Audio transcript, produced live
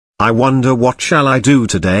I wonder what shall I do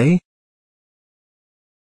today?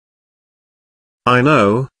 I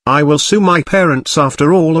know, I will sue my parents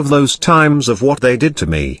after all of those times of what they did to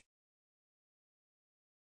me.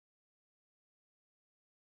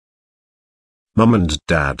 Mum and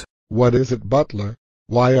Dad. What is it, Butler?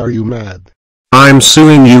 Why are you mad? I'm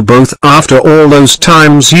suing you both after all those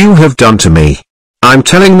times you have done to me. I'm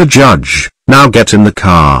telling the judge. Now get in the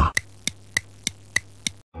car.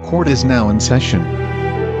 Court is now in session.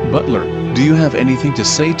 Butler, do you have anything to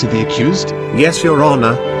say to the accused? Yes, Your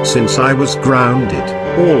Honor, since I was grounded,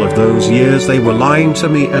 all of those years they were lying to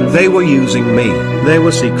me and they were using me. They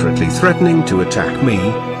were secretly threatening to attack me,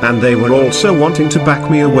 and they were also wanting to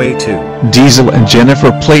back me away too. Diesel and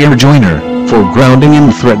Jennifer Player Joyner, for grounding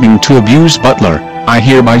and threatening to abuse Butler, I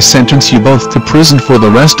hereby sentence you both to prison for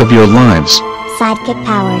the rest of your lives. Sidekick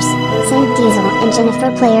Powers, send Diesel and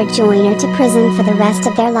Jennifer Player Joyner to prison for the rest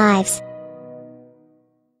of their lives.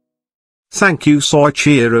 Thank you,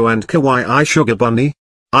 Soichiro and Kawaii Sugar Bunny.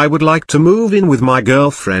 I would like to move in with my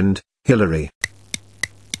girlfriend, Hillary.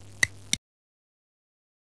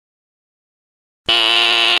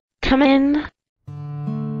 Come in.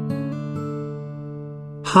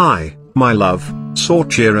 Hi, my love.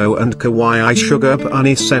 Soichiro and Kawaii Sugar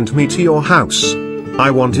Bunny sent me to your house. I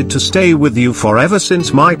wanted to stay with you forever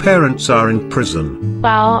since my parents are in prison.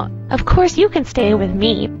 Well, of course you can stay with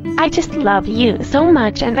me. I just love you so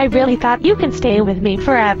much and I really thought you can stay with me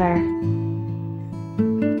forever.